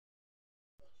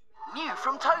New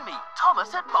from Tomy, Thomas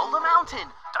at Boulder Mountain.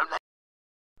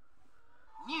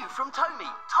 New from Tomy,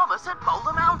 Thomas at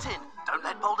Boulder Mountain. Don't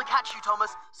let Boulder catch you,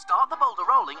 Thomas. Start the boulder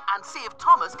rolling and see if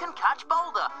Thomas can catch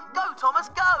Boulder. Go,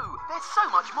 Thomas, go! There's so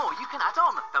much more you can add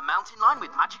on. The mountain line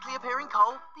with magically appearing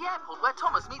coal, the airport where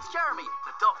Thomas meets Jeremy,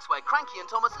 the docks where Cranky and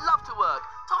Thomas love to work,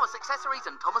 Thomas accessories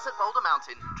and Thomas at Boulder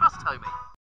Mountain. Trust Tomy.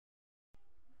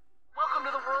 Welcome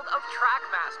to the world of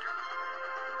Trackmaster.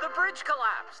 The bridge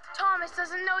collapsed. Thomas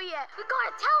doesn't know yet. We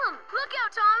gotta tell him. Look out,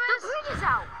 Thomas. The bridge is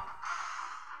out.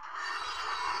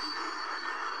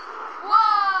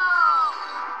 Whoa!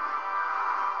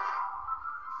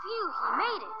 Phew, he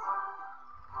made it.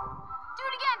 Do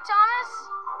it again, Thomas.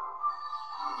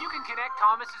 You can connect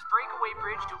Thomas's breakaway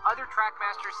bridge to other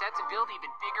Trackmaster sets and build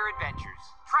even bigger adventures.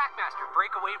 Trackmaster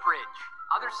Breakaway Bridge.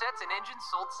 Other sets and engines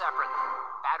sold separately.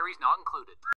 Batteries not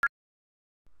included.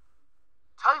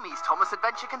 Tomy's Thomas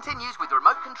adventure continues with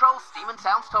remote control Steam and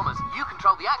Sounds Thomas. You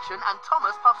control the action and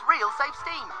Thomas puffs real safe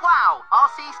steam. Wow!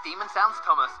 RC Steam and Sounds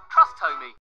Thomas. Trust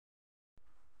Tomy.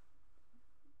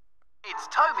 It's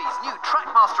Tomy's new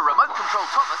trackmaster remote control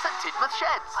Thomas at Tidmouth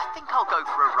Sheds. I think I'll go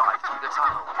for a ride through the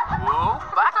tunnel. Whoa,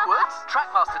 backwards.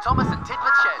 Trackmaster Thomas at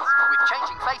Tidmouth Sheds with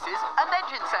changing faces and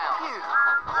engine sound. Phew,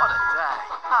 what a day.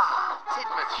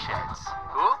 Tidmouth Sheds.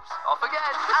 Oops, off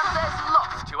again. And there's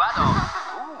lots to add on.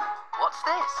 Ooh, what's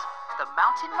this? The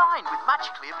mountain mine with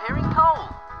magically appearing coal.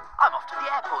 I'm off to the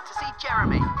airport to see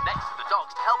Jeremy, next to the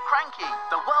docks to help Cranky.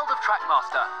 The world of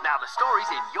Trackmaster. Now the story's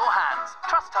in your hands.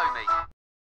 Trust Tomy.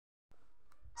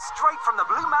 Straight from the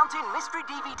Blue Mountain Mystery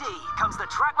DVD comes the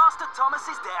Trackmaster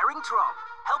Thomas's Daring Drop.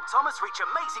 Help Thomas reach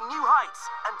amazing new heights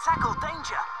and tackle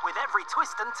danger with every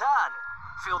twist and turn.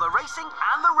 Feel the racing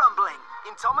and the rumbling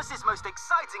in Thomas's most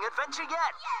exciting adventure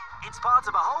yet. It's part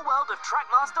of a whole world of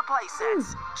Trackmaster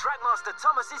playsets. Trackmaster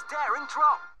Thomas's Daring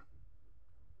Drop.